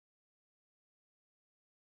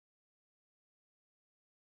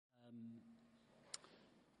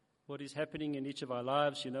what is happening in each of our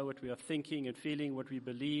lives. You know what we are thinking and feeling, what we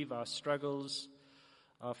believe, our struggles,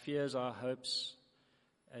 our fears, our hopes.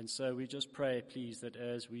 And so we just pray, please, that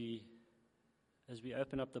as we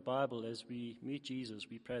open up the Bible, as we meet Jesus,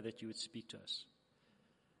 we pray that you would speak to us.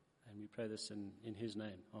 And we pray this in his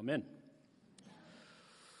name. Amen.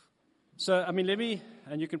 So, let me,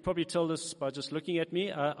 and you can probably tell this by just looking at me,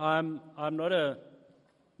 I'm not a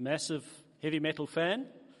massive heavy metal fan.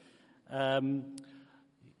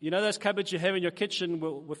 You know those cupboards you have in your kitchen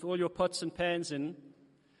with all your pots and pans in,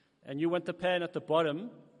 and you want the pan at the bottom,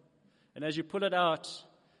 and as you pull it out,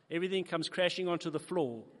 everything comes crashing onto the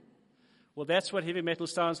floor. Well, that's what heavy metal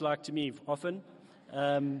sounds like to me often,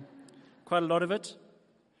 quite a lot of it.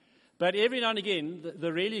 But every now and again,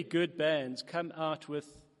 the really good bands come out with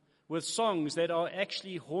songs that are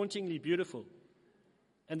actually hauntingly beautiful.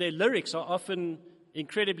 And their lyrics are often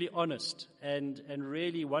incredibly honest and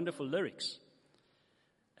really wonderful lyrics.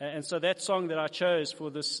 And so that song that I chose for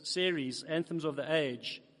this series, Anthems of the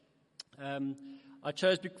Age, I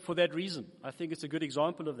chose for that reason. I think it's a good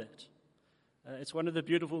example of that. It's one of the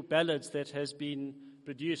beautiful ballads that has been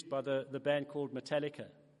produced by the band called Metallica.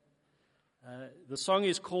 The song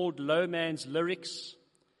is called Low Man's Lyrics.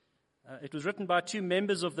 It was written by two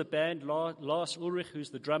members of the band, Lars Ulrich, who's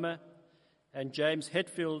the drummer, and James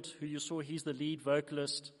Hetfield, who you saw, he's the lead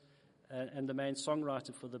vocalist and the main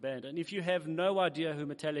songwriter for the band. And if you have no idea who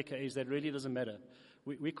Metallica is, that really doesn't matter.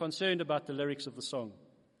 We're concerned about the lyrics of the song.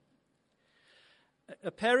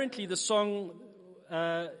 Apparently, the song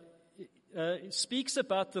speaks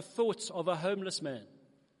about the thoughts of a homeless man.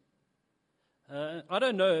 I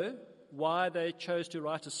don't know why they chose to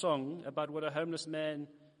write a song about what a homeless man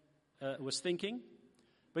was thinking.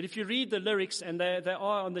 But if you read the lyrics, and they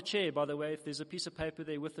are on the chair, by the way, if there's a piece of paper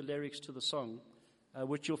there with the lyrics to the song,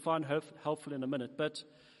 which you'll find helpful in a minute. But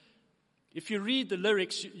if you read the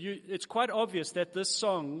lyrics, it's quite obvious that this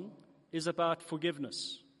song is about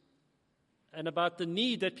forgiveness and about the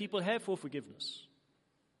need that people have for forgiveness.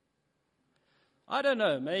 I don't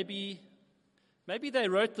know, maybe they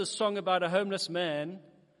wrote this song about a homeless man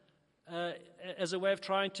as a way of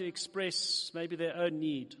trying to express maybe their own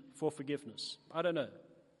need for forgiveness. I don't know.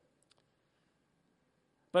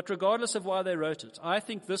 But regardless of why they wrote it, I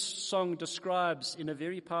think this song describes in a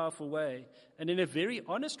very powerful way and in a very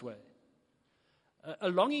honest way a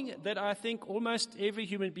longing that I think almost every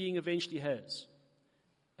human being eventually has,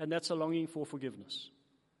 and that's a longing for forgiveness.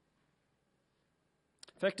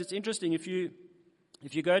 In fact, it's interesting, if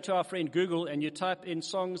you go to our friend Google and you type in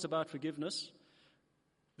songs about forgiveness,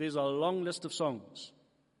 there's a long list of songs,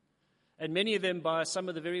 and many of them by some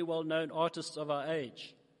of the very well-known artists of our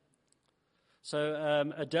age.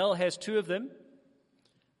 So Adele has two of them.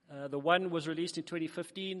 The one was released in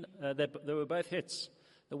 2015. They were both hits.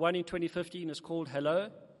 The one in 2015 is called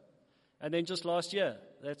Hello. And then just last year,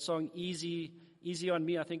 that song Easy on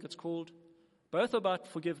Me, I think it's called. Both about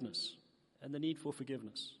forgiveness and the need for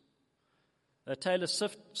forgiveness. Taylor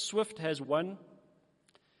Swift has one.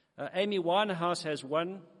 Amy Winehouse has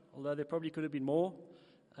one, although there probably could have been more.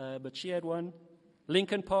 But she had one.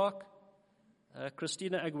 Linkin Park.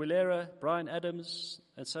 Christina Aguilera, Bryan Adams,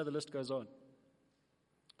 and so the list goes on.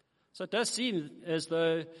 So it does seem as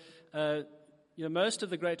though most of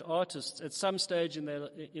the great artists, at some stage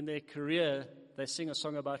in their career, they sing a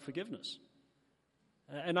song about forgiveness.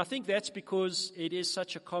 And I think that's because it is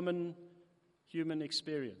such a common human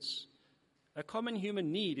experience, a common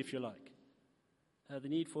human need, if you like, the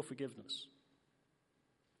need for forgiveness.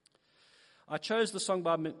 I chose the song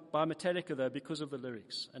by Metallica, though, because of the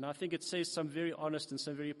lyrics. And I think it says some very honest and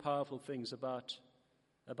some very powerful things about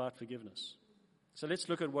forgiveness. So let's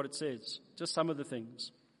look at what it says, just some of the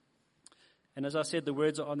things. And as I said, the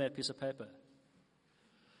words are on that piece of paper.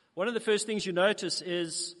 One of the first things you notice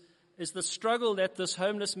is the struggle that this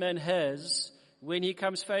homeless man has when he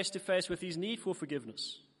comes face to face with his need for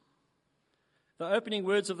forgiveness. The opening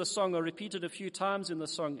words of the song are repeated a few times in the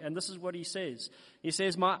song, and this is what he says. He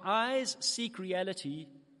says, "My eyes seek reality,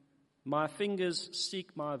 my fingers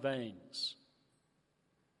seek my veins."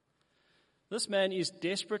 This man is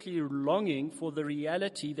desperately longing for the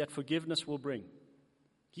reality that forgiveness will bring.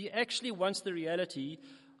 He actually wants the reality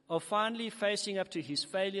of finally facing up to his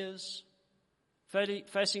failures,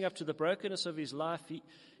 facing up to the brokenness of his life.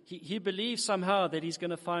 He believes somehow that he's going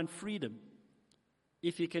to find freedom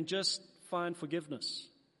if he can just find forgiveness.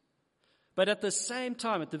 But at the same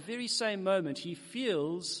time, at the very same moment, he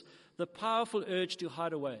feels the powerful urge to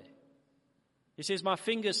hide away. He says, "My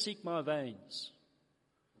fingers seek my veins."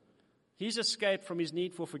 His escape from his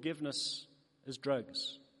need for forgiveness is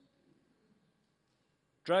drugs.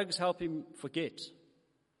 Drugs help him forget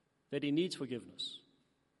that he needs forgiveness.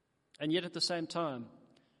 And yet at the same time,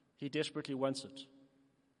 he desperately wants it.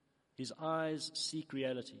 His eyes seek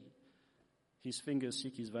reality. His fingers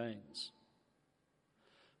seek his veins.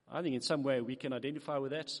 I think in some way we can identify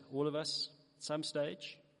with that, all of us, at some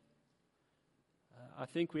stage. I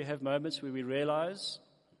think we have moments where we realize,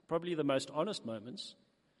 probably the most honest moments,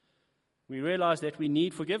 we realize that we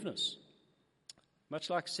need forgiveness, much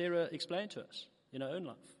like Sarah explained to us in her own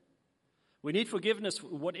life. We need forgiveness for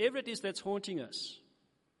whatever it is that's haunting us.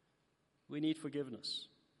 We need forgiveness.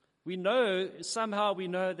 Somehow we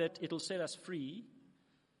know that it'll set us free.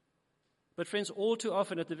 But friends, all too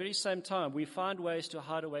often at the very same time, we find ways to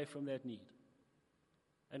hide away from that need.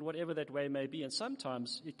 And whatever that way may be, and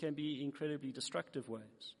sometimes it can be incredibly destructive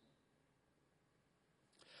ways.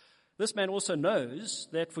 This man also knows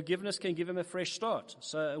that forgiveness can give him a fresh start.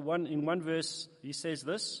 So in one verse, he says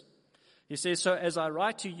this. He says, "So as I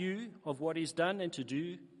write to you of what is done and to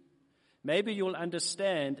do, maybe you'll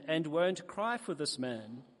understand and won't cry for this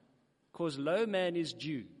man, because low man is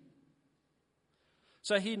due."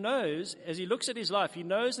 So he knows, as he looks at his life, he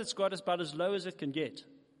knows it's got about as low as it can get.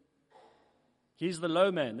 He's the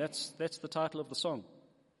low man. That's the title of the song.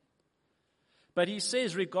 But he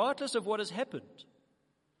says, regardless of what has happened,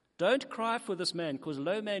 don't cry for this man, because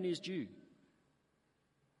low man is due.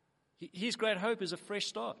 His great hope is a fresh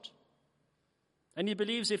start. And he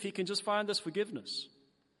believes if he can just find this forgiveness,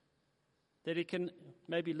 that he can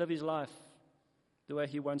maybe live his life the way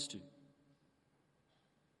he wants to.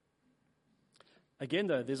 Again,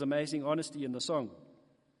 though, there's amazing honesty in the song.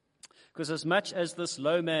 Because as much as this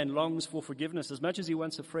low man longs for forgiveness, as much as he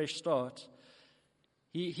wants a fresh start,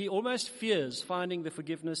 he almost fears finding the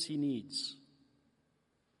forgiveness he needs.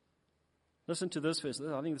 Listen to this verse.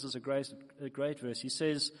 I think this is a great verse. He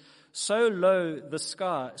says, so low the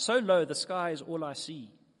sky is all I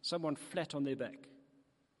see, someone flat on their back.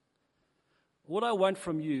 All I want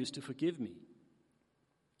from you is to forgive me.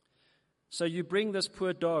 So you bring this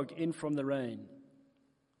poor dog in from the rain,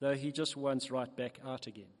 though he just wants right back out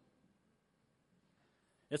again.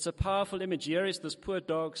 It's a powerful image. Here is this poor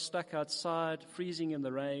dog stuck outside, freezing in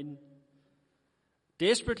the rain,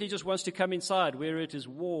 desperately just wants to come inside where it is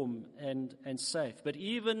warm and safe. But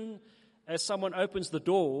even as someone opens the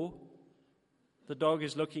door, the dog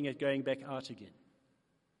is looking at going back out again.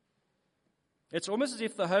 It's almost as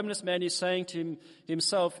if the homeless man is saying to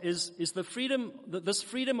himself, is the freedom, this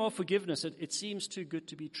freedom of forgiveness, it seems too good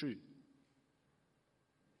to be true.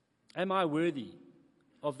 Am I worthy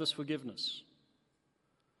of this forgiveness?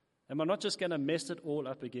 Am I not just going to mess it all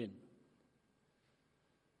up again?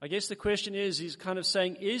 I guess the question is, he's kind of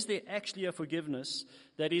saying, is there actually a forgiveness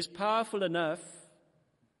that is powerful enough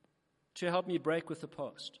to help me break with the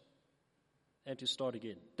past and to start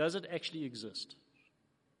again? Does it actually exist?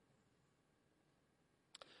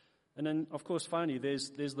 And then, of course, finally, there's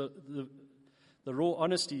the raw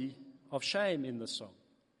honesty of shame in this song.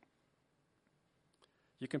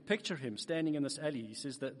 You can picture him standing in this alley. He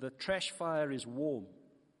says that the trash fire is warm,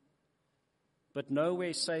 but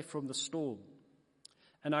nowhere safe from the storm.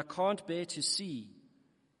 And I can't bear to see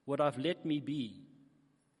what I've let me be,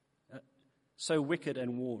 so wicked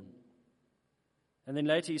and worn. And then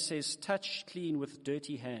later he says, touch clean with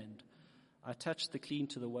dirty hand. I touched the clean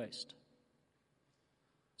to the waist.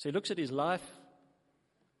 So he looks at his life,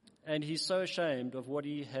 and he's so ashamed of what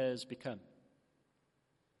he has become.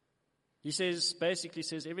 He basically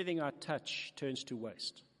says, everything I touch turns to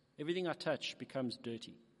waste. Everything I touch becomes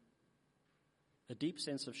dirty. A deep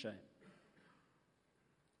sense of shame.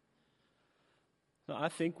 Now, I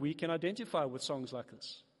think we can identify with songs like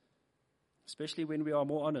this, especially when we are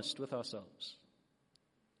more honest with ourselves.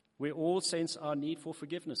 We all sense our need for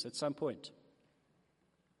forgiveness at some point.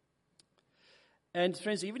 And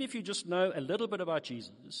friends, even if you just know a little bit about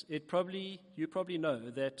Jesus, you probably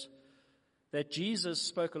know that Jesus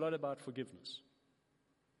spoke a lot about forgiveness.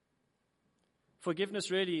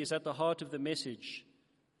 Forgiveness really is at the heart of the message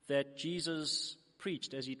that Jesus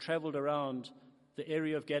preached as he traveled around the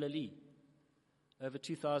area of Galilee over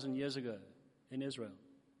 2,000 years ago in Israel.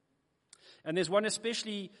 And there's one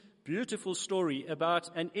especially beautiful story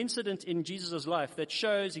about an incident in Jesus' life that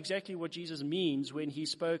shows exactly what Jesus means when he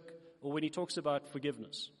spoke or when he talks about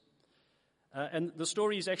forgiveness. And the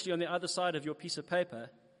story is actually on the other side of your piece of paper.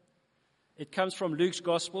 It comes from Luke's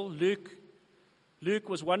gospel. Luke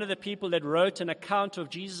was one of the people that wrote an account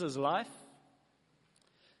of Jesus' life.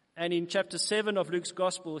 And in chapter 7 of Luke's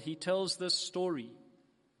gospel, he tells this story.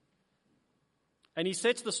 And he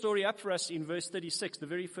sets the story up for us in verse 36, the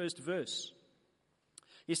very first verse.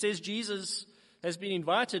 He says Jesus has been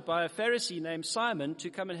invited by a Pharisee named Simon to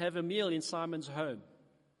come and have a meal in Simon's home.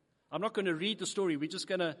 I'm not going to read the story. We're just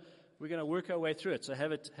going to We're going to work our way through it, so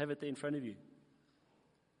have it there in front of you.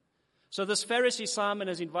 So this Pharisee Simon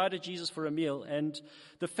has invited Jesus for a meal, and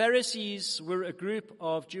the Pharisees were a group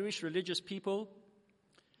of Jewish religious people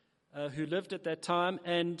who lived at that time,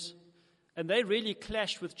 and they really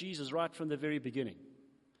clashed with Jesus right from the very beginning.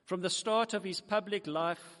 From the start of his public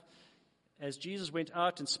life, as Jesus went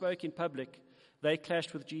out and spoke in public, they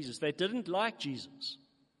clashed with Jesus. They didn't like Jesus.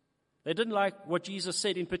 They didn't like what Jesus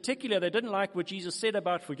said. In particular, they didn't like what Jesus said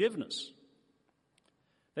about forgiveness.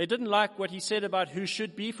 They didn't like what he said about who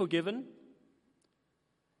should be forgiven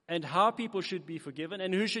and how people should be forgiven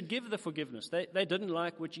and who should give the forgiveness. They didn't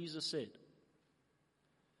like what Jesus said.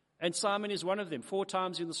 And Simon is one of them. 4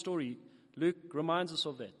 times in the story, Luke reminds us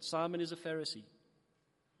of that. Simon is a Pharisee.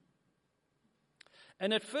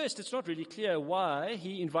 And at first, it's not really clear why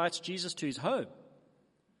he invites Jesus to his home.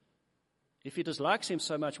 If he dislikes him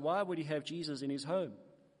so much, why would he have Jesus in his home?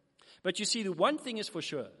 But you see, the one thing is for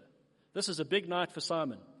sure. This is a big night for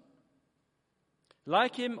Simon.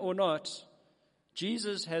 Like him or not,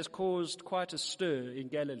 Jesus has caused quite a stir in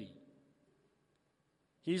Galilee.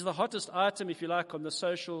 He's the hottest item, if you like, on the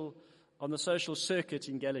social circuit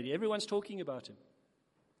in Galilee. Everyone's talking about him.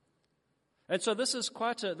 And so this is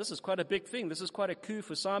quite a big thing. This is quite a coup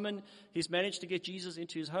for Simon. He's managed to get Jesus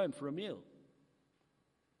into his home for a meal.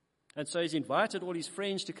 And so he's invited all his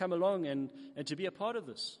friends to come along and to be a part of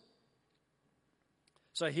this.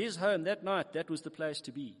 So his home that night, that was the place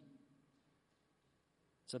to be.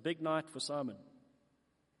 It's a big night for Simon.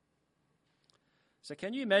 So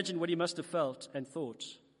can you imagine what he must have felt and thought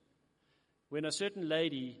when a certain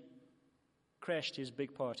lady crashed his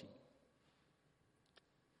big party?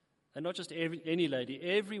 And not just any lady,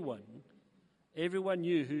 everyone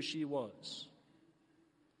knew who she was.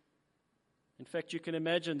 In fact, you can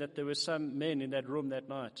imagine that there were some men in that room that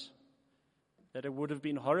night that it would have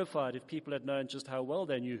been horrified if people had known just how well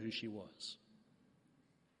they knew who she was.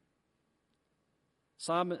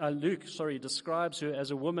 Luke describes her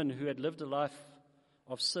as a woman who had lived a life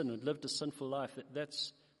of sin, had lived a sinful life.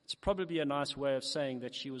 It's probably a nice way of saying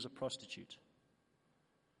that she was a prostitute.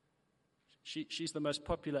 She's the most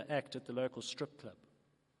popular act at the local strip club.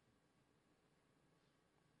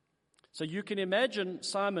 So you can imagine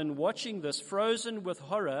Simon watching this, frozen with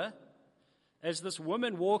horror, as this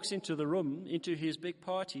woman walks into the room, into his big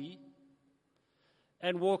party,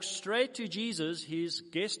 and walks straight to Jesus, his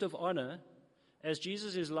guest of honor. As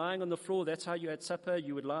Jesus is lying on the floor, that's how you had supper.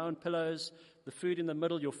 You would lie on pillows, the food in the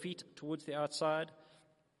middle, your feet towards the outside.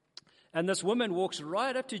 And this woman walks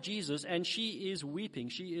right up to Jesus, and she is weeping.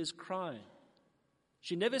 She is crying.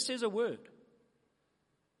 She never says a word.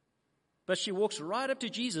 But she walks right up to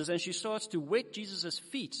Jesus, and she starts to wet Jesus'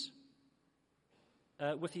 feet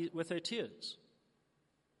with her tears.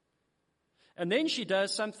 And then she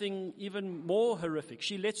does something even more horrific.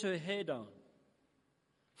 She lets her hair down.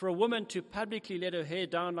 For a woman to publicly let her hair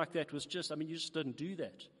down like that was just, you just didn't do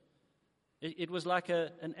that. It was like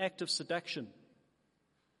an act of seduction.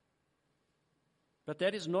 But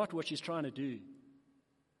that is not what she's trying to do.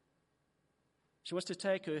 She wants to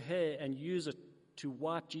take her hair and use it to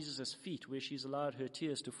wipe Jesus' feet, where she's allowed her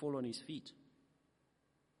tears to fall on his feet.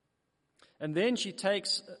 And then she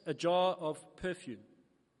takes a jar of perfume.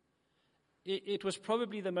 It was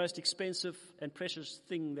probably the most expensive and precious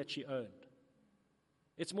thing that she owned.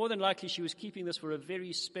 It's more than likely she was keeping this for a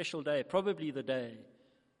very special day, probably the day,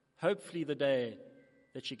 hopefully the day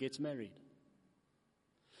that she gets married.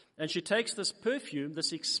 And she takes this perfume,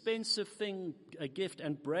 this expensive thing, a gift,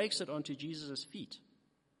 and breaks it onto Jesus' feet.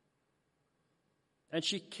 And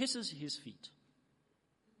she kisses his feet.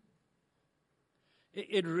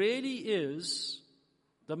 It really is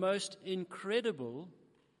the most incredible,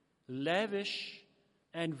 lavish,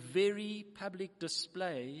 and very public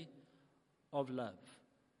display of love.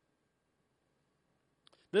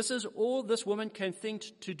 This is all this woman can think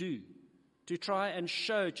to do, to try and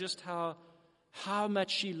show just how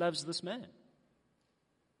much she loves this man.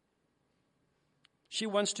 She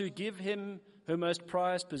wants to give him her most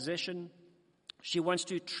prized possession. She wants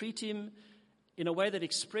to treat him in a way that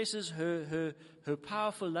expresses her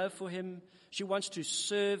powerful love for him. She wants to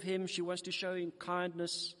serve him. She wants to show him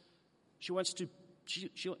kindness. She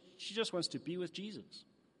just wants to be with Jesus.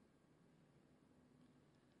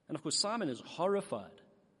 And of course, Simon is horrified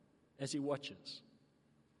as he watches.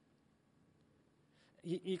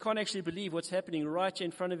 He can't actually believe what's happening right in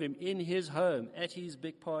front of him in his home at his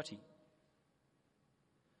big party.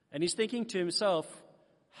 And he's thinking to himself,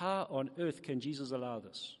 how on earth can Jesus allow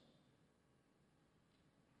this?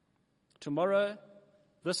 Tomorrow,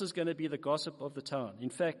 this is going to be the gossip of the town. In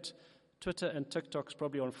fact, Twitter and TikTok's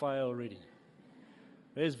probably on fire already.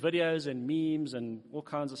 There's videos and memes and all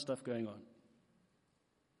kinds of stuff going on.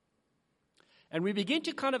 And we begin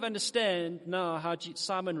to kind of understand now how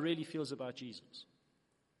Simon really feels about Jesus.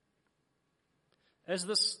 As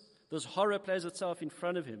this horror plays itself in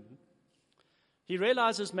front of him, he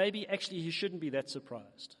realizes maybe actually he shouldn't be that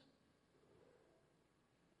surprised.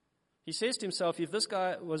 He says to himself, if this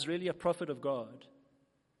guy was really a prophet of God,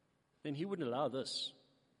 then he wouldn't allow this.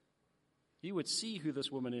 He would see who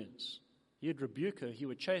this woman is. He would rebuke her. He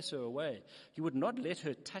would chase her away. He would not let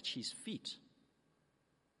her touch his feet.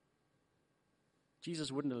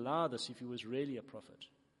 Jesus wouldn't allow this if he was really a prophet.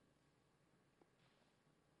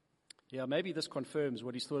 Yeah, maybe this confirms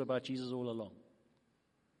what he's thought about Jesus all along.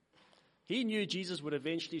 He knew Jesus would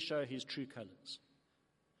eventually show his true colors.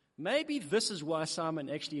 Maybe this is why Simon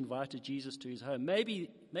actually invited Jesus to his home. Maybe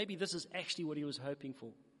this is actually what he was hoping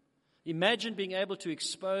for. Imagine being able to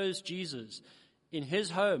expose Jesus in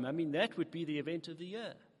his home. I mean, that would be the event of the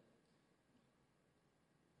year.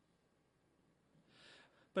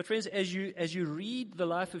 But friends, as you read the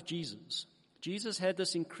life of Jesus, Jesus had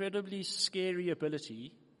this incredibly scary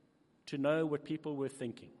ability to know what people were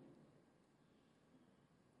thinking.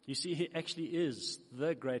 You see, he actually is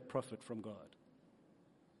the great prophet from God.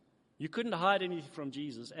 You couldn't hide anything from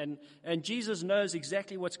Jesus, and Jesus knows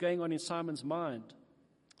exactly what's going on in Simon's mind.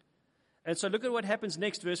 And so look at what happens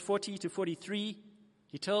next, verse 40 to 43.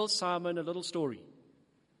 He tells Simon a little story.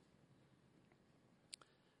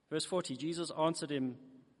 Verse 40, Jesus answered him,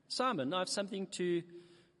 Simon, I have something to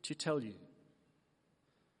tell you.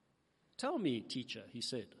 Tell me, teacher, he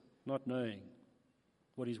said, not knowing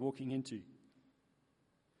what he's walking into.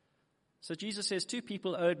 So Jesus says 2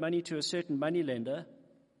 people owed money to a certain moneylender.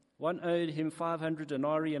 One owed him 500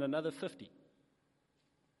 denarii and another 50.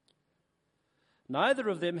 Neither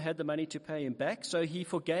of them had the money to pay him back, so he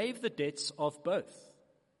forgave the debts of both.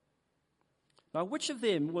 Now, which of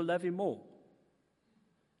them will love him more?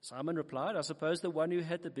 Simon replied, I suppose the one who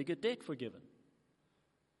had the bigger debt forgiven.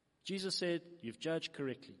 Jesus said, you've judged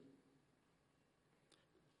correctly.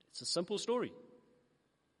 It's a simple story.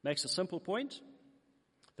 Makes a simple point.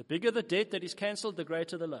 The bigger the debt that is cancelled, the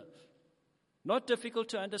greater the love. Not difficult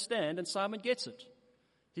to understand, and Simon gets it.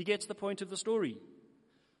 He gets the point of the story.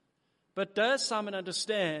 But does Simon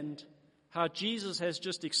understand how Jesus has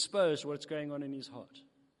just exposed what's going on in his heart?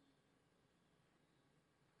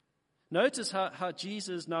 Notice how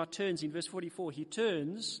Jesus now turns in verse 44. He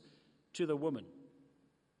turns to the woman.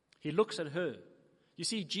 He looks at her. You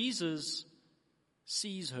see, Jesus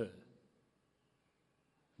sees her.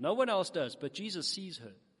 No one else does, but Jesus sees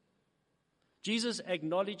her. Jesus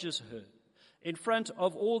acknowledges her in front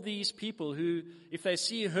of all these people who, if they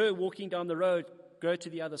see her walking down the road, go to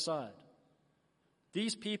the other side.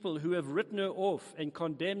 These people who have written her off and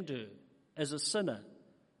condemned her as a sinner,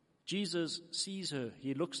 Jesus sees her.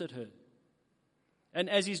 He looks at her. And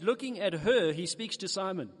as he's looking at her, he speaks to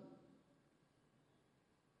Simon.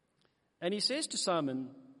 And he says to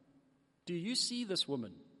Simon, do you see this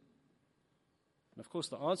woman? And of course,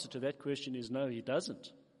 the answer to that question is no, he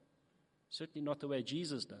doesn't. Certainly not the way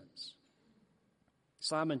Jesus does.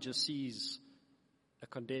 Simon just sees a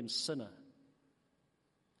condemned sinner.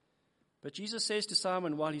 But Jesus says to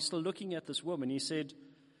Simon, while he's still looking at this woman, he said,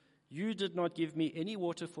 you did not give me any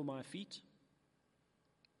water for my feet,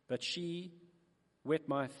 but she wet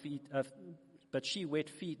my feet with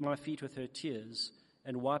her tears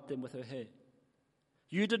and wiped them with her hair.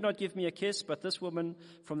 You did not give me a kiss, but this woman,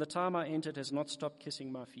 from the time I entered, has not stopped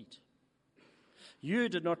kissing my feet. You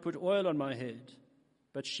did not put oil on my head,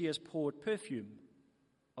 but she has poured perfume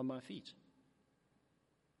on my feet.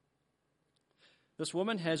 This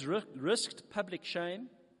woman has risked public shame.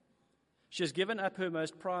 She has given up her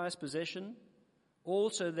most prized possession,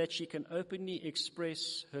 all so that she can openly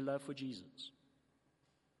express her love for Jesus.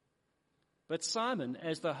 But Simon,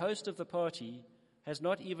 as the host of the party, has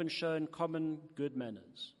not even shown common good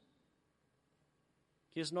manners.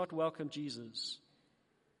 He has not welcomed Jesus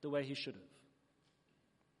the way he should have.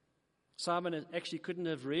 Simon actually couldn't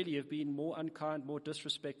have really have been more unkind, more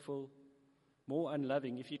disrespectful, more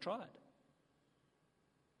unloving if he tried.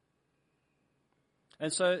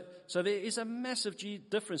 And so there is a massive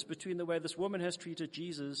difference between the way this woman has treated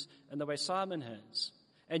Jesus and the way Simon has.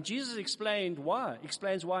 And Jesus explains why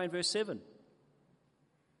in verse 7.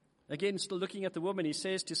 Again, still looking at the woman, he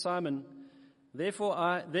says to Simon, Therefore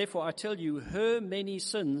I tell you, her many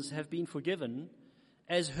sins have been forgiven,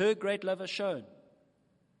 as her great love has shown.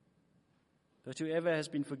 But whoever has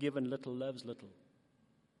been forgiven little loves little.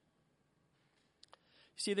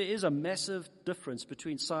 See, there is a massive difference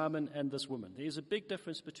between Simon and this woman. There is a big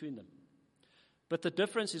difference between them. But the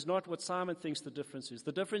difference is not what Simon thinks the difference is.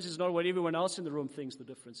 The difference is not what everyone else in the room thinks the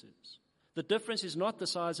difference is. The difference is not the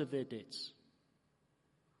size of their debts.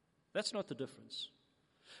 That's not the difference.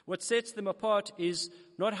 What sets them apart is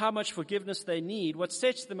not how much forgiveness they need. What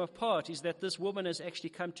sets them apart is that this woman has actually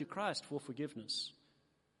come to Christ for forgiveness,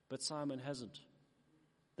 but Simon hasn't.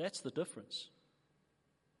 That's the difference.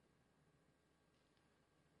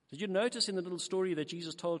 Did you notice in the little story that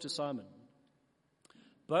Jesus told to Simon?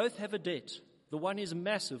 Both have a debt. The one is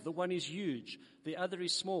massive, the one is huge, the other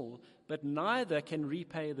is small, but neither can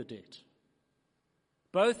repay the debt.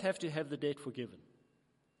 Both have to have the debt forgiven,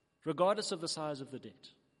 regardless of the size of the debt.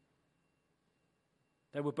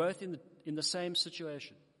 They were both in the same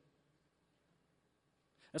situation.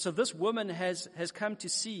 And so this woman has come to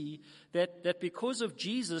see that because of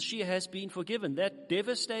Jesus, she has been forgiven. That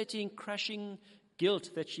devastating, crushing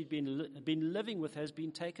guilt that she'd been living with has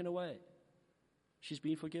been taken away. She's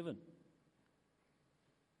been forgiven.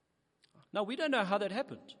 Now, we don't know how that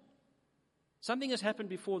happened. Something has happened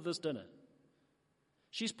before this dinner.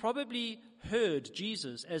 She's probably heard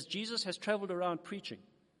Jesus as Jesus has traveled around preaching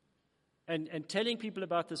and telling people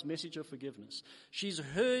about this message of forgiveness. She's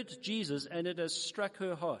heard Jesus and it has struck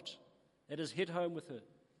her heart. It has hit home with her.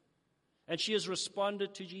 And she has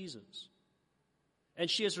responded to Jesus. And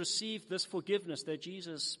she has received this forgiveness that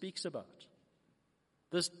Jesus speaks about.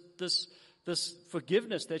 This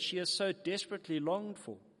forgiveness that she has so desperately longed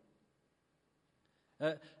for.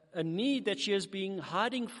 A need that she has been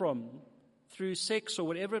hiding from through sex or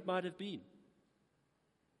whatever it might have been.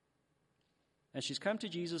 And she's come to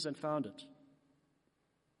Jesus and found it.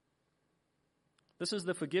 This is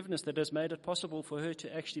the forgiveness that has made it possible for her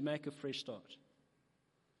to actually make a fresh start.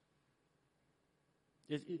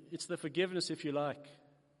 It's the forgiveness, if you like,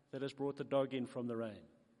 that has brought the dog in from the rain.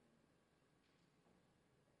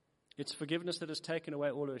 It's forgiveness that has taken away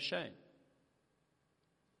all her shame.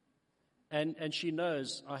 And she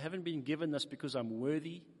knows, I haven't been given this because I'm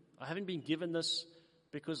worthy. I haven't been given this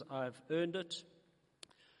because I've earned it.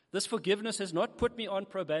 This forgiveness has not put me on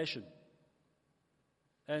probation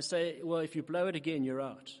and say, well, if you blow it again, you're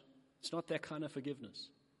out. It's not that kind of forgiveness.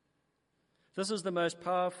 This is the most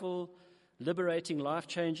powerful, liberating,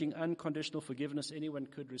 life-changing, unconditional forgiveness anyone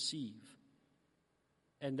could receive,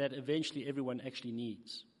 and that eventually everyone actually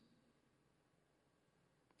needs.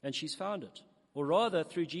 And she's found it. Or rather,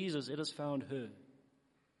 through Jesus, it has found her.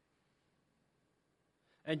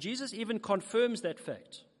 And Jesus even confirms that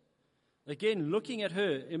fact. Again, looking at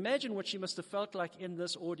her, imagine what she must have felt like in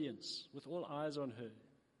this audience, with all eyes on her.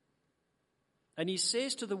 And he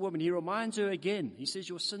says to the woman, he reminds her again, he says,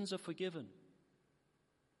 your sins are forgiven.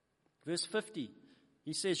 Verse 50,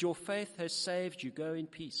 he says, your faith has saved you, go in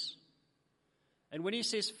peace. And when he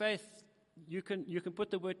says faith, you can put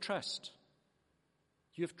the word trust.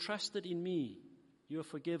 You have trusted in me, you are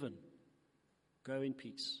forgiven, go in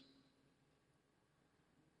peace.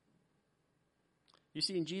 You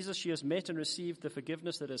see, in Jesus, she has met and received the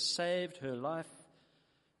forgiveness that has saved her life,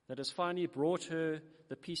 that has finally brought her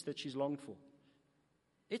the peace that she's longed for.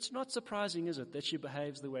 It's not surprising, is it, that she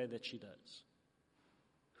behaves the way that she does?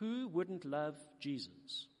 Who wouldn't love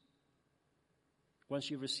Jesus once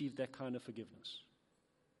you've received that kind of forgiveness?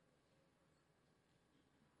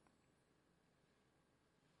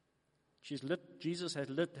 Jesus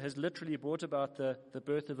has literally brought about the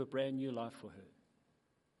birth of a brand new life for her.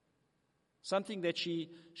 Something that she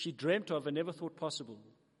dreamt of and never thought possible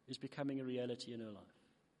is becoming a reality in her life.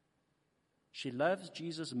 She loves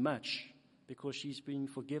Jesus much because she's been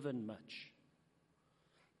forgiven much.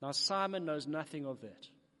 Now, Simon knows nothing of that.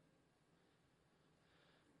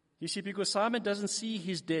 You see, because Simon doesn't see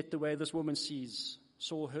his debt the way this woman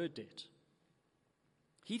saw her debt.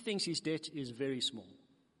 He thinks his debt is very small.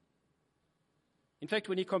 In fact,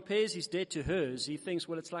 when he compares his debt to hers, he thinks,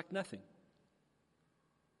 well, it's like nothing.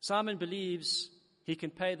 Simon believes he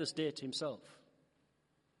can pay this debt himself.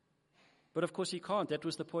 But of course he can't. That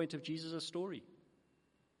was the point of Jesus' story.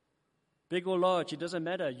 Big or large, it doesn't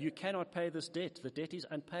matter. You cannot pay this debt. The debt is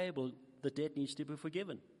unpayable. The debt needs to be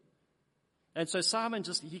forgiven. And so Simon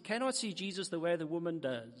he cannot see Jesus the way the woman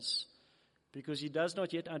does, because he does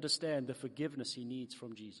not yet understand the forgiveness he needs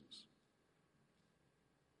from Jesus.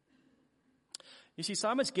 You see,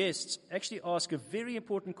 Simon's guests actually ask a very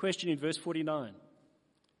important question in verse 49.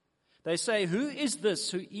 They say, who is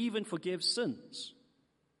this who even forgives sins?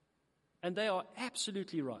 And they are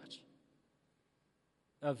absolutely right.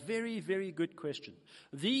 A very, very good question.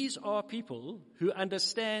 These are people who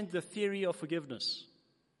understand the theory of forgiveness.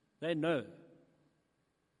 They know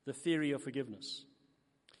the theory of forgiveness.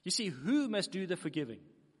 You see, who must do the forgiving?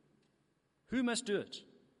 Who must do it?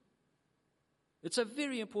 It's a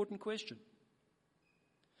very important question.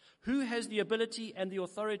 Who has the ability and the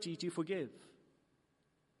authority to forgive?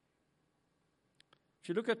 If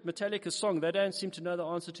you look at Metallica's song, they don't seem to know the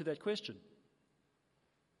answer to that question.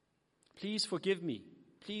 Please forgive me.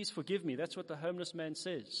 Please forgive me. That's what the homeless man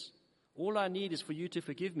says. All I need is for you to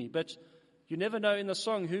forgive me. But you never know in the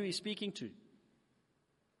song who he's speaking to.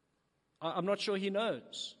 I'm not sure he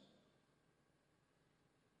knows.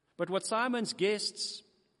 But what Simon's guests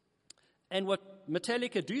and what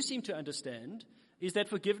Metallica do seem to understand is that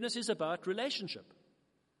forgiveness is about relationship.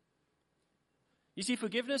 You see,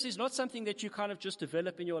 forgiveness is not something that you kind of just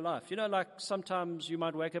develop in your life. You know, like sometimes you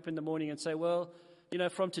might wake up in the morning and say, well, you know,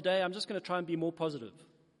 from today I'm just going to try and be more positive.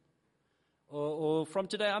 Or from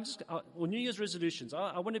today, or New Year's resolutions,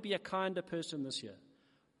 I want to be a kinder person this year.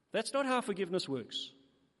 That's not how forgiveness works.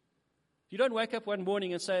 You don't wake up one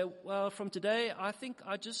morning and say, well, from today, I think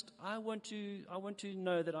I want to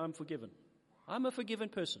know that I'm forgiven. I'm a forgiven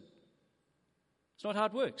person. It's not how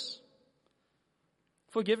it works.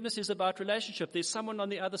 Forgiveness is about relationship. There's someone on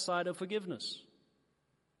the other side of forgiveness.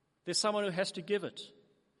 There's someone who has to give it.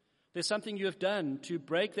 There's something you have done to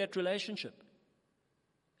break that relationship.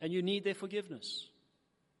 And you need their forgiveness.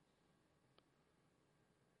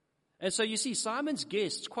 And so you see, Simon's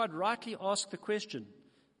guests quite rightly ask the question,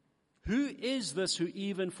 who is this who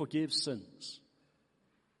even forgives sins?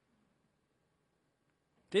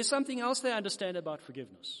 There's something else they understand about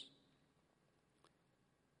forgiveness.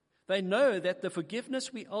 They know that the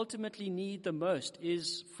forgiveness we ultimately need the most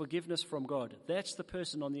is forgiveness from God. That's the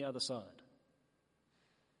person on the other side.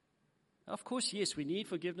 Now, of course, yes, we need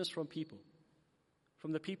forgiveness from people,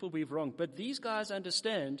 from the people we've wronged. But these guys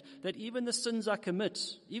understand that even the sins I commit,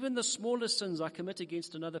 even the smallest sins I commit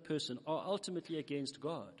against another person, are ultimately against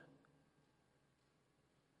God.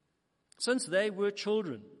 Since they were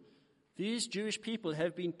children, these Jewish people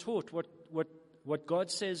have been taught what God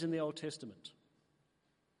says in the Old Testament.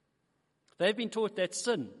 They've been taught that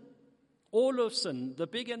sin, all of sin, the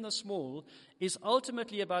big and the small, is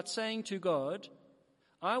ultimately about saying to God,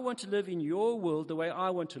 I want to live in your world the way I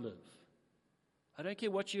want to live. I don't care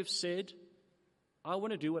what you've said. I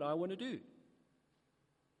want to do what I want to do.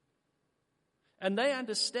 And they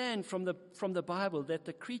understand from the Bible that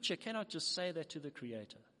the creature cannot just say that to the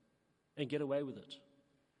Creator and get away with it.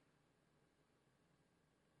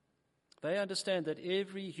 They understand that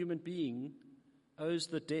every human being owes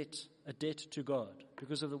a debt to God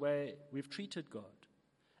because of the way we've treated God.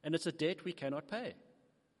 And it's a debt we cannot pay.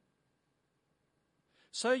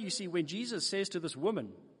 So you see, when Jesus says to this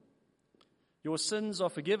woman, your sins are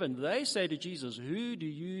forgiven, they say to Jesus, who do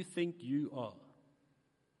you think you are?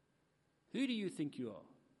 Who do you think you are?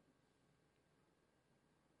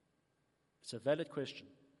 It's a valid question.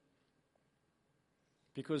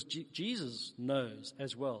 Because Jesus knows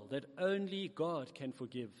as well that only God can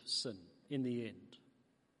forgive sin in the end.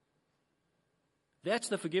 That's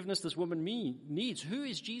the forgiveness this woman needs. Who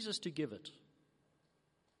is Jesus to give it?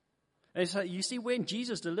 And so you see, when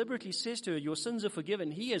Jesus deliberately says to her, your sins are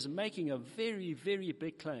forgiven, he is making a very, very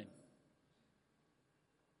big claim.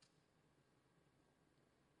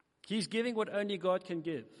 He's giving what only God can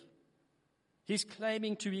give. He's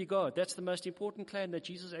claiming to be God. That's the most important claim that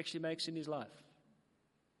Jesus actually makes in his life.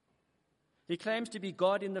 He claims to be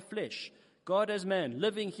God in the flesh, God as man,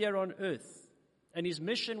 living here on earth. And his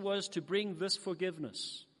mission was to bring this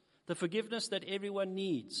forgiveness, the forgiveness that everyone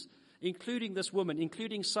needs, including this woman,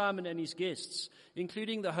 including Simon and his guests,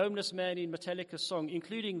 including the homeless man in Metallica's song,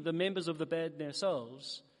 including the members of the band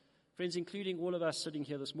themselves, friends, including all of us sitting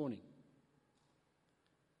here this morning.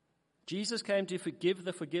 Jesus came to forgive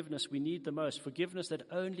the forgiveness we need the most, forgiveness that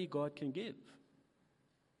only God can give.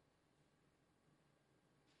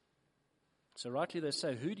 So rightly they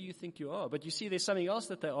say, who do you think you are? But you see, there's something else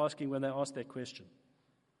that they're asking when they ask that question.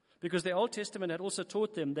 Because the Old Testament had also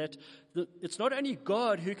taught them that it's not only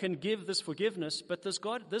God who can give this forgiveness, but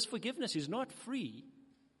this forgiveness is not free.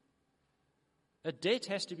 A debt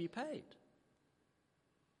has to be paid.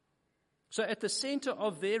 So at the center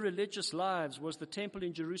of their religious lives was the temple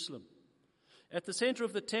in Jerusalem. At the center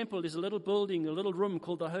of the temple is a little building, a little room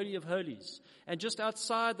called the Holy of Holies. And just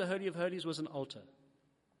outside the Holy of Holies was an altar.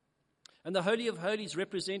 And the Holy of Holies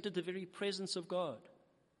represented the very presence of God.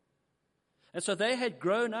 And so they had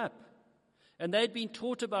grown up, and they'd been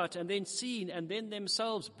taught about and then seen and then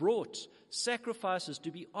themselves brought sacrifices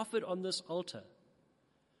to be offered on this altar.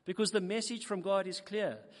 Because the message from God is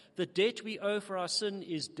clear. The debt we owe for our sin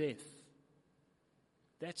is death.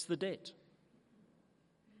 That's the debt.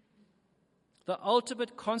 The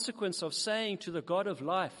ultimate consequence of saying to the God of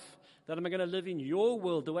life that I'm going to live in your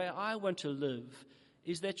world the way I want to live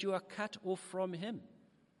is that you are cut off from him,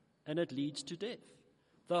 and it leads to death.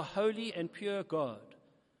 The holy and pure God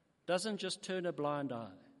doesn't just turn a blind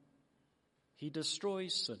eye. He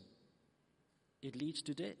destroys sin. It leads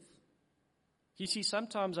to death. You see,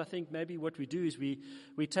 sometimes I think maybe what we do is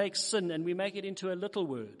we take sin and we make it into a little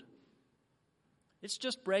word. It's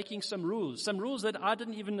just breaking some rules that I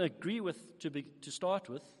didn't even agree with to start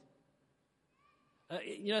with.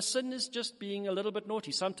 Sin is just being a little bit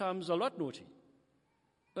naughty, sometimes a lot naughty,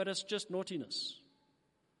 but it's just naughtiness.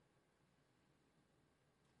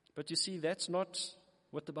 But you see, that's not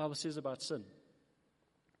what the Bible says about sin.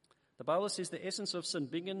 The Bible says the essence of sin,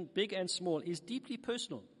 big and small, is deeply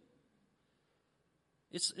personal.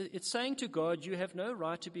 It's saying to God, you have no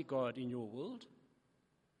right to be God in your world.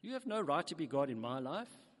 You have no right to be God in my life.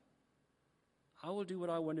 I will do what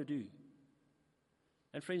I want to do.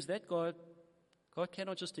 And friends, that God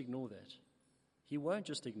cannot just ignore that. He won't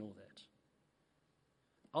just ignore that.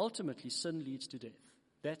 Ultimately, sin leads to death.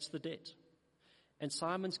 That's the debt. And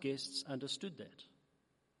Simon's guests understood that.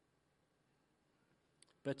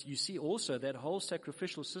 But you see also that whole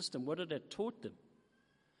sacrificial system, what it had taught them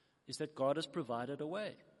is that God has provided a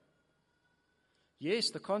way.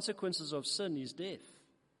 Yes, the consequences of sin is death.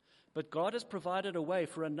 But God has provided a way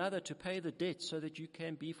for another to pay the debt so that you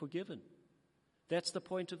can be forgiven. That's the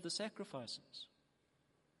point of the sacrifices.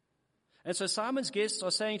 And so Simon's guests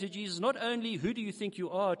are saying to Jesus, not only who do you think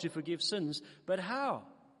you are to forgive sins, but how?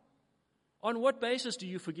 On what basis do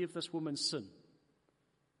you forgive this woman's sin?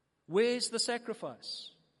 Where's the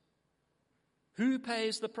sacrifice? Who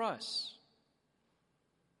pays the price?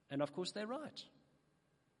 And of course they're right.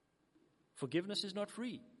 Forgiveness is not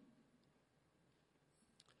free.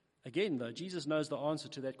 Again, though, Jesus knows the answer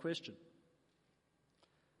to that question.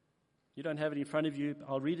 You don't have it in front of you,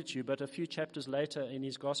 I'll read it to you, but a few chapters later in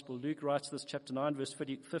his gospel, Luke writes this, chapter 9, verse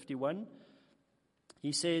 51.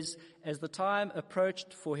 He says, as the time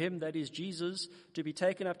approached for him, that is Jesus, to be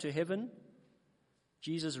taken up to heaven,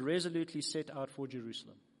 Jesus resolutely set out for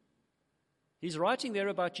Jerusalem. He's writing there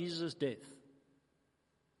about Jesus' death.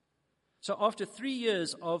 So after 3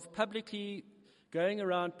 years of publicly going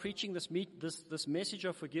around preaching this message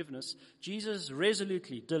of forgiveness, Jesus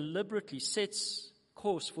resolutely, deliberately sets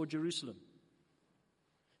course for Jerusalem.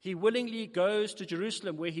 He willingly goes to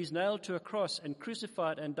Jerusalem where he's nailed to a cross and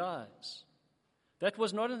crucified and dies. That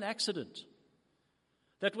was not an accident.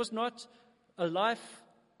 That was not a life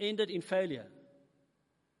ended in failure.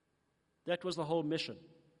 That was the whole mission.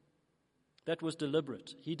 That was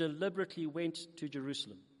deliberate. He deliberately went to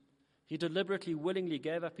Jerusalem. He deliberately, willingly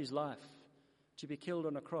gave up his life to be killed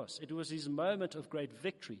on a cross. It was his moment of great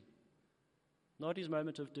victory, not his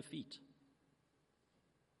moment of defeat.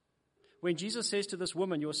 When Jesus says to this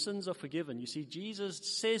woman, your sins are forgiven, you see,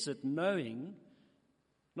 Jesus says it knowing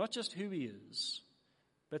not just who he is,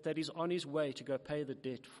 but that he's on his way to go pay the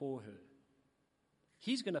debt for her.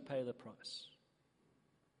 He's going to pay the price.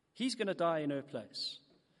 He's going to die in her place.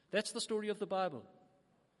 That's the story of the Bible.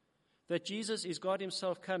 That Jesus is God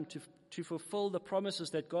himself come to fulfill the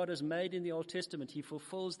promises that God has made in the Old Testament. He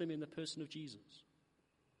fulfills them in the person of Jesus.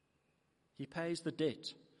 He pays the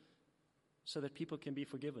debt so that people can be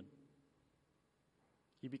forgiven.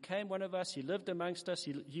 He became one of us. He lived amongst us.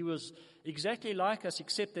 He was exactly like us,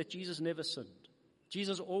 except that Jesus never sinned.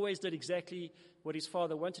 Jesus always did exactly what his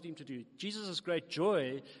Father wanted him to do. Jesus' great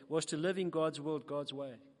joy was to live in God's world, God's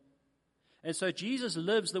way. And so Jesus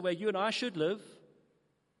lives the way you and I should live,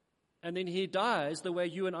 and then he dies the way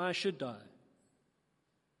you and I should die.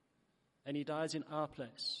 And he dies in our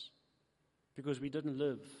place because we didn't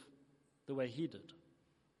live the way he did.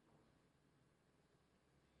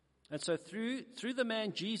 And so through the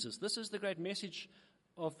man Jesus, this is the great message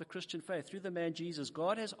of the Christian faith. Through the man Jesus,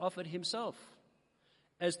 God has offered himself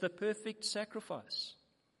as the perfect sacrifice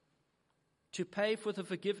to pay for the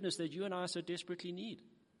forgiveness that you and I so desperately need.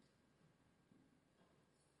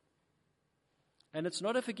 And it's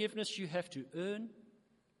not a forgiveness you have to earn.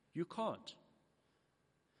 You can't.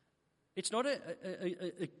 It's not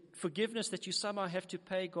a forgiveness that you somehow have to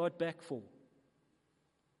pay God back for.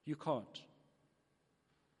 You can't.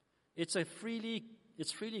 It's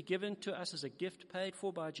freely given to us as a gift paid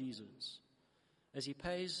for by Jesus as he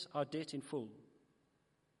pays our debt in full.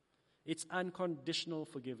 It's unconditional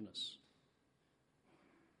forgiveness.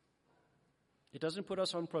 It doesn't put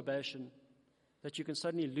us on probation that you can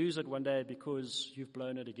suddenly lose it one day because you've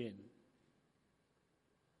blown it again.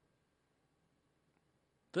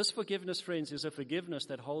 This forgiveness, friends, is a forgiveness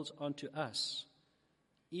that holds on to us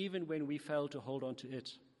even when we fail to hold on to it.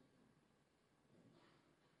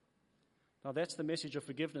 Now that's the message of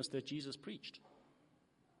forgiveness that Jesus preached.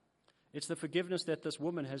 It's the forgiveness that this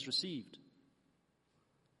woman has received.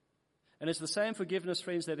 And it's the same forgiveness,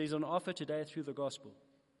 friends, that is on offer today through the gospel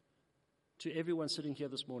to everyone sitting here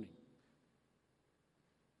this morning.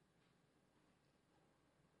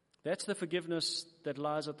 That's the forgiveness that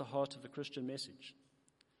lies at the heart of the Christian message.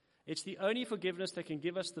 It's the only forgiveness that can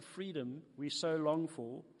give us the freedom we so long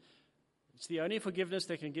for. It's the only forgiveness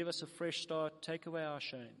that can give us a fresh start, take away our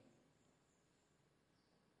shame.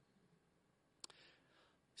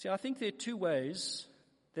 See, I think there are two ways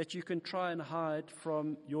that you can try and hide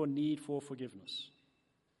from your need for forgiveness.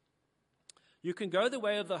 You can go the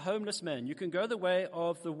way of the homeless man. You can go the way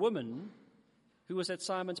of the woman who was at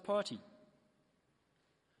Simon's party.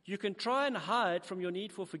 You can try and hide from your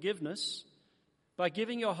need for forgiveness by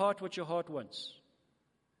giving your heart what your heart wants.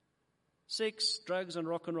 Sex, drugs, and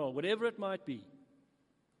rock and roll, whatever it might be.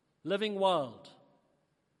 Living wild.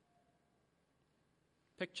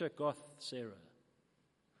 Picture goth Sarah.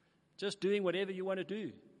 Just doing whatever you want to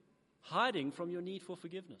do. Hiding from your need for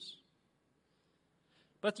forgiveness.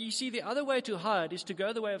 But you see, the other way to hide is to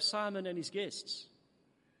go the way of Simon and his guests.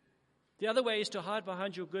 The other way is to hide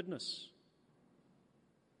behind your goodness.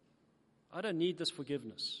 I don't need this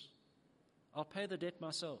forgiveness. I'll pay the debt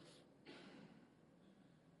myself.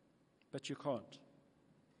 But you can't.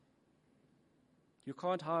 You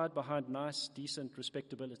can't hide behind nice, decent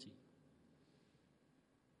respectability.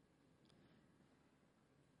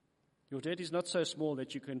 Your debt is not so small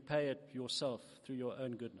that you can pay it yourself through your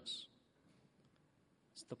own goodness.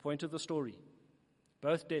 It's the point of the story.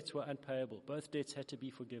 Both debts were unpayable. Both debts had to be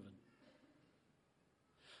forgiven.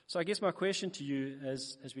 So I guess my question to you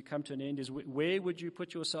as we come to an end is, where would you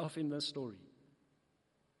put yourself in this story?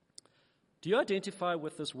 Do you identify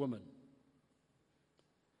with this woman?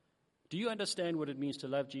 Do you understand what it means to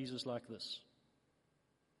love Jesus like this?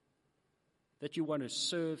 That you want to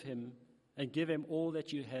serve him and give him all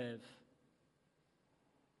that you have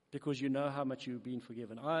because you know how much you've been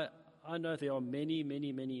forgiven. I know there are many,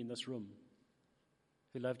 many, many in this room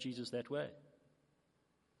who love Jesus that way.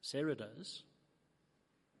 Sarah does.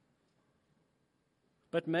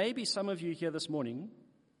 But maybe some of you here this morning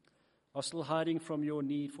are still hiding from your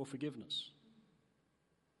need for forgiveness.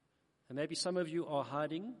 And maybe some of you are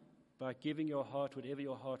hiding by giving your heart whatever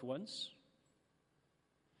your heart wants.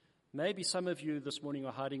 Maybe some of you this morning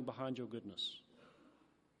are hiding behind your goodness.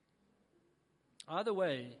 Either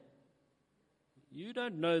way, you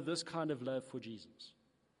don't know this kind of love for Jesus.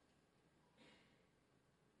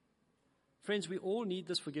 Friends, we all need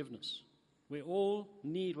this forgiveness. We all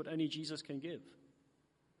need what only Jesus can give.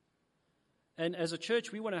 And as a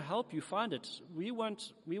church, we want to help you find it. We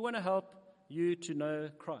want to help you to know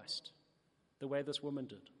Christ the way this woman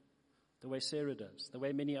did, the way Sarah does, the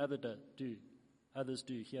way many others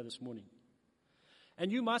do here this morning.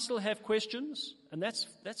 And you might still have questions, and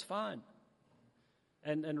that's fine.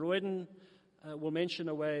 And Royden will mention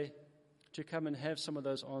a way to come and have some of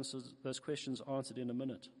those questions answered in a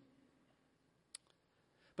minute.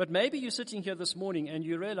 But maybe you're sitting here this morning and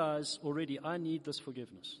you realize already, I need this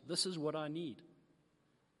forgiveness. This is what I need.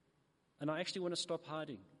 And I actually want to stop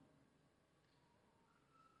hiding.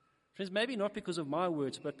 Friends, maybe not because of my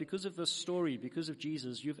words, but because of this story, because of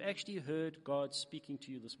Jesus, you've actually heard God speaking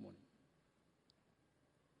to you this morning.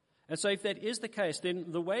 And so if that is the case, then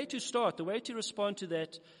the way to start, the way to respond to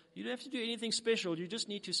that, you don't have to do anything special. You just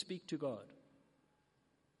need to speak to God.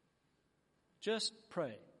 Just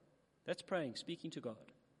pray. That's praying, speaking to God.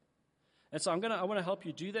 And so I want to help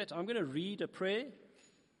you do that. I'm going to read a prayer.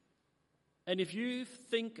 And if you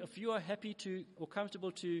are happy to or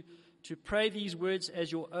comfortable to pray these words as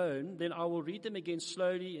your own, then I will read them again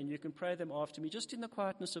slowly and you can pray them after me, just in the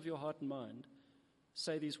quietness of your heart and mind.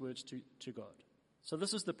 Say these words to God. So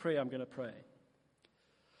this is the prayer I'm going to pray.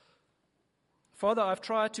 Father, I've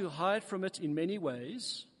tried to hide from it in many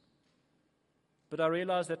ways, but I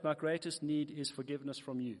realize that my greatest need is forgiveness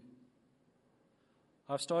from you.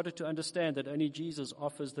 I've started to understand that only Jesus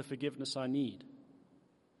offers the forgiveness I need.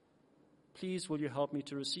 Please, will you help me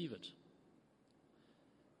to receive it?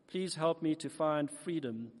 Please help me to find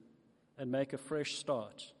freedom and make a fresh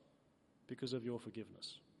start because of your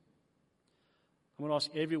forgiveness. I'm going to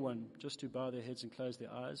ask everyone just to bow their heads and close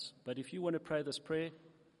their eyes. But if you want to pray this prayer,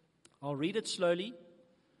 I'll read it slowly,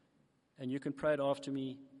 and you can pray it after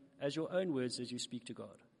me as your own words as you speak to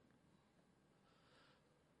God.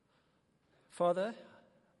 Father,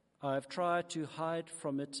 I've tried to hide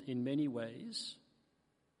from it in many ways,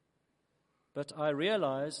 but I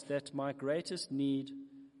realize that my greatest need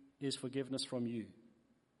is forgiveness from you.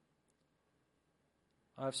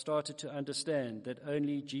 I've started to understand that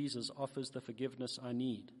only Jesus offers the forgiveness I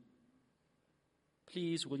need.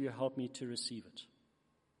 Please, will you help me to receive it?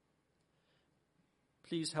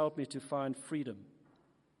 Please help me to find freedom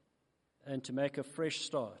and to make a fresh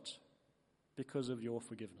start because of your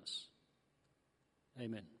forgiveness.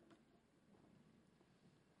 Amen.